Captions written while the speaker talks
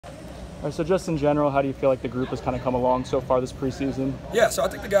All right, so just in general, how do you feel like the group has kind of come along so far this preseason? Yeah, so I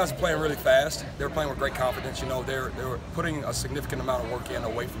think the guys are playing really fast. They're playing with great confidence. You know, they're putting a significant amount of work in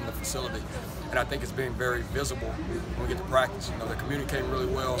away from the facility, and I think it's being very visible when we get to practice. You know, they're communicating really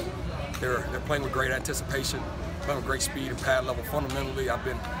well. They're playing with great anticipation, playing with great speed and pad level. Fundamentally, I've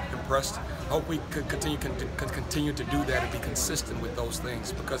been impressed. I hope we could continue to do that and be consistent with those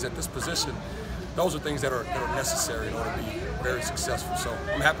things, because at this position, those are things that are necessary in order to be very successful. So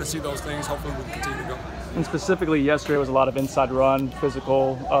I'm happy to see those things. Hopefully we can continue to go. And specifically yesterday was a lot of inside run,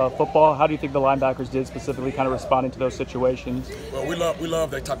 physical football. How do you think the linebackers did specifically kind of responding to those situations? Well, we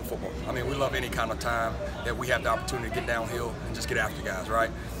love that type of football. I mean, we love any kind of time that we have the opportunity to get downhill and just get after guys, right?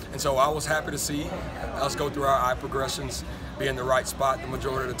 And so I was happy to see us go through our eye progressions, be in the right spot the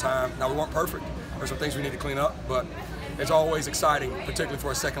majority of the time. Now, we weren't perfect. There's some things we need to clean up, but it's always exciting, particularly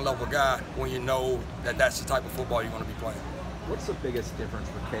for a second-level guy, when you know that that's the type of football you're going to be playing. What's the biggest difference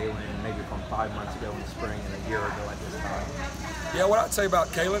for Kalen, maybe from 5 months ago in the spring and a year ago at this time? Yeah, what I'd say about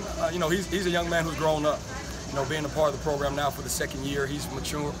Kalen, you know, he's a young man who's grown up. You know, being a part of the program now for the second year, he's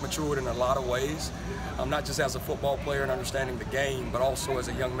matured in a lot of ways, not just as a football player and understanding the game, but also as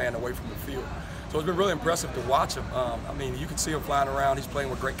a young man away from the field. So it's been really impressive to watch him. I mean, you can see him flying around. He's playing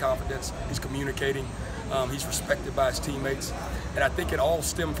with great confidence. He's communicating. He's respected by his teammates. And I think it all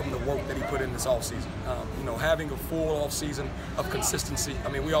stemmed from the work that he put in this offseason. You know, having a full offseason of consistency. I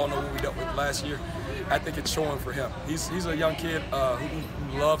mean, we all know what we dealt with last year. I think it's showing for him. He's a young kid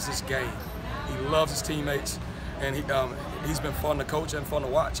who loves this game. He loves his teammates, and he's been fun to coach and fun to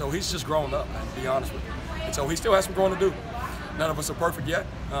watch. So he's just grown up, man, to be honest with you. And so he still has some growing to do. None of us are perfect yet,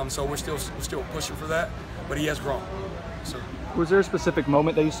 so we're still pushing for that. But he has grown. So. Was there a specific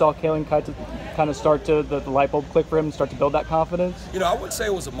moment that you saw Kalen kind of start to the light bulb click for him and start to build that confidence? You know, I wouldn't say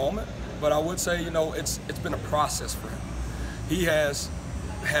it was a moment, but I would say, you know, it's been a process for him. He has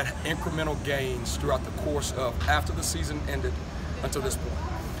had incremental gains throughout the course of after the season ended until this point.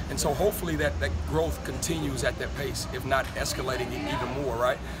 And so hopefully that growth continues at that pace, if not escalating it even more,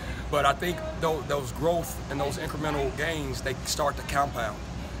 right? But I think those growth and those incremental gains, they start to compound.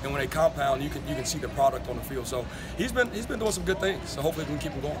 And when they compound, you can see the product on the field. So he's been doing some good things. So hopefully we can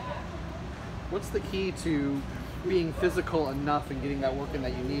keep him going. What's the key to being physical enough and getting that work in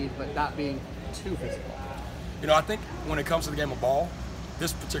that you need, but not being too physical? You know, I think when it comes to the game of ball,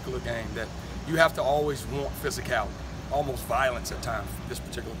 this particular game, that you have to always want physicality, almost violence at times, this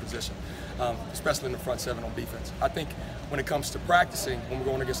particular position, especially in the front seven on defense. I think when it comes to practicing, when we're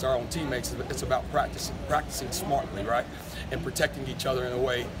going against our own teammates, it's about practicing smartly, right? And protecting each other in a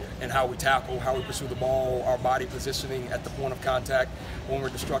way, and how we tackle, how we pursue the ball, our body positioning at the point of contact, when we're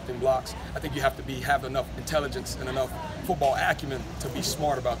destructing blocks. I think you have to have enough intelligence and enough football acumen to be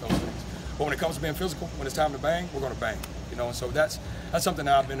smart about those things. But when it comes to being physical, when it's time to bang, we're going to bang. You know, and so that's something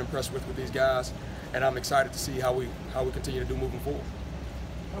that I've been impressed with these guys, and I'm excited to see how we continue to do moving forward.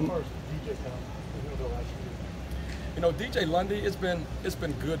 How far has DJ come last year? You know, DJ Lundy, it's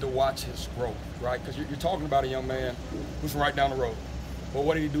been good to watch his growth, right? Because you're talking about a young man who's from right down the road. But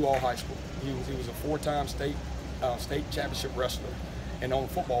what did he do all high school? He was a 4-time state championship wrestler, and on the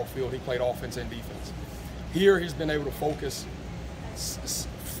football field he played offense and defense. Here he's been able to focus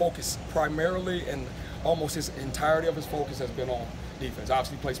primarily, and almost his entirety of his focus has been on defense.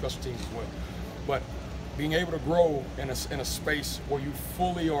 Obviously he plays special teams as well. But being able to grow in a space where you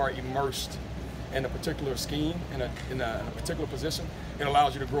fully are immersed in a particular scheme, in a particular position, it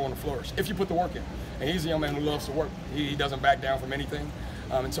allows you to grow and to flourish if you put the work in. And he's a young man who loves to work. He doesn't back down from anything,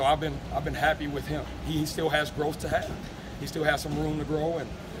 and so I've been happy with him. He still has growth to have. He still has some room to grow,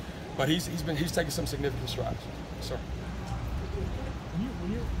 but he's taking some significant strides. Sir.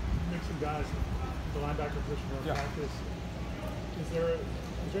 When you make some guys the linebacker position in practice, is there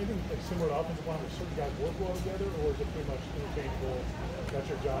anything like similar to offensive line where certain guys work well together, or is it pretty much interchangeable? That's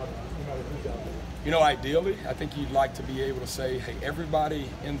your job, no matter who's out there. You know, ideally, I think you'd like to be able to say, hey, everybody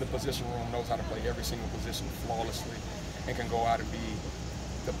in the position room knows how to play every single position flawlessly and can go out and be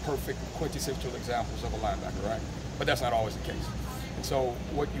the perfect quintessential examples of a linebacker, right? But that's not always the case. And so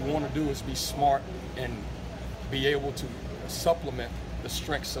what you want to do is be smart and be able to supplement the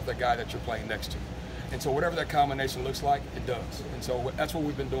strengths of the guy that you're playing next to. And so whatever that combination looks like, it does. And so that's what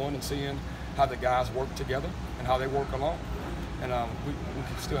we've been doing, and seeing how the guys work together and how they work along. And we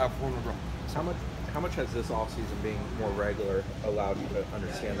still have room to grow. How much has this offseason being more regular allowed you to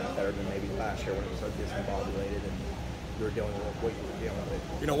understand that better than maybe last year when it was so discombobulated and you were dealing with what you were dealing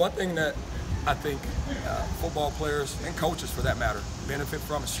with? You know, one thing that I think football players and coaches, for that matter, benefit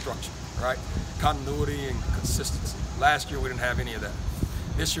from is structure, right? Continuity and consistency. Last year we didn't have any of that.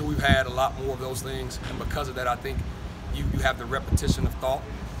 This year we've had a lot more of those things, and because of that, I think you have the repetition of thought,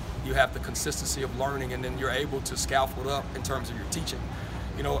 you have the consistency of learning, and then you're able to scaffold up in terms of your teaching.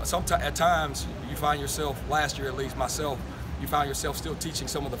 You know, at times you find yourself, last year at least myself, you find yourself still teaching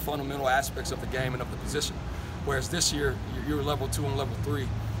some of the fundamental aspects of the game and of the position. Whereas this year, you're level 2 and level 3,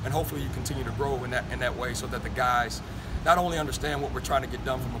 and hopefully you continue to grow in that way, so that the guys not only understand what we're trying to get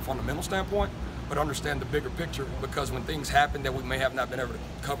done from a fundamental standpoint, but understand the bigger picture, because when things happen that we may have not been able to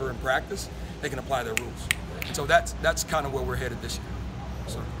cover in practice, they can apply their rules. And so that's kind of where we're headed this year.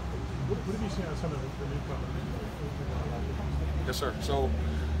 So. What have you seen on some of the newcomers? Yes, sir. So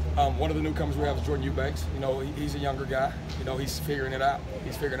one of the newcomers we have is Jordan Eubanks. You know, he's a younger guy. You know, he's figuring it out.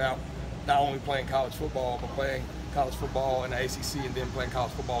 He's figuring out not only playing college football, but playing college football in the ACC and then playing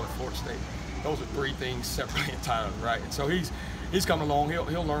college football at Florida State. Those are three things separately entirely, right? And so he's coming along.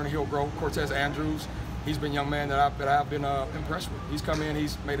 He'll learn. He'll grow. Cortez Andrews, he's been a young man that I've been impressed with. He's come in.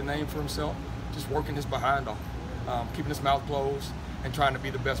 He's made a name for himself, just working his behind off, keeping his mouth closed, and trying to be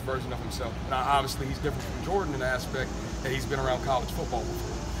the best version of himself. Now, obviously, he's different from Jordan in the aspect that he's been around college football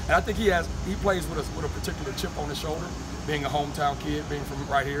before. And I think he plays with a particular chip on his shoulder, being a hometown kid, being from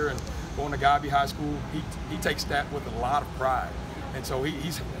right here and going to Guyby High School. He takes that with a lot of pride. And so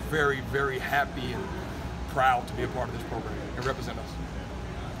he's very, very happy and proud to be a part of this program and represent us.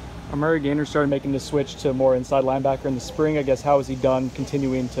 Amari Gainer started making the switch to more inside linebacker in the spring. I guess how has he done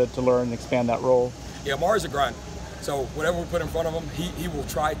continuing to learn and expand that role? Yeah, Amari's a grinder. So whatever we put in front of him, he will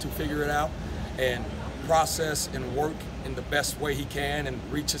try to figure it out and process and work in the best way he can and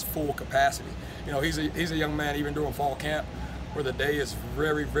reach his full capacity. You know, he's a young man, even during fall camp, where the day is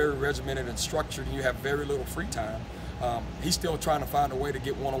very, very regimented and structured and you have very little free time. He's still trying to find a way to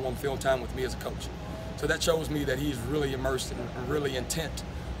get one-on-one film time with me as a coach. So that shows me that he's really immersed and really intent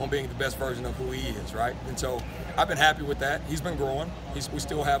on being the best version of who he is, right? And so I've been happy with that. He's been growing. We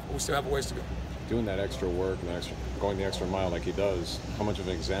still have a ways to go. Doing that extra work and going the extra mile like he does, how much of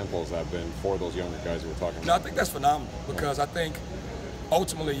an example has that been for those younger guys you were talking about? No, I think that's phenomenal, because I think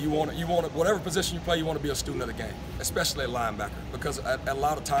ultimately you want whatever position you play, you want to be a student of the game, especially at linebacker, because at a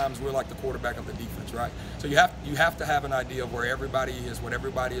lot of times we're like the quarterback of the defense, right? So you have to have an idea of where everybody is, what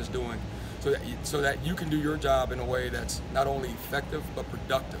everybody is doing, so that you can do your job in a way that's not only effective but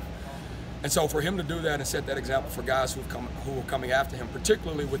productive. And so for him to do that and set that example for guys who are coming after him,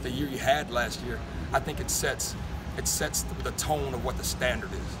 particularly with the year he had last year, I think it sets the tone of what the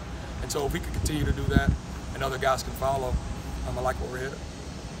standard is. And so if we can continue to do that and other guys can follow, I like where we're headed.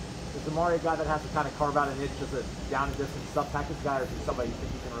 Is Amari a guy that has to kind of carve out a niche as a down and distance sub-package guy, or is he somebody you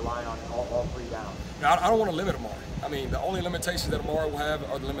think you can rely on all three downs? Now, I don't want to limit Amari. I mean, the only limitations that Amari will have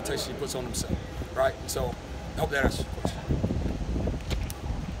are the limitations he puts on himself, right? And so I hope that answers the question.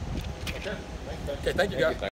 Okay, thank you guys.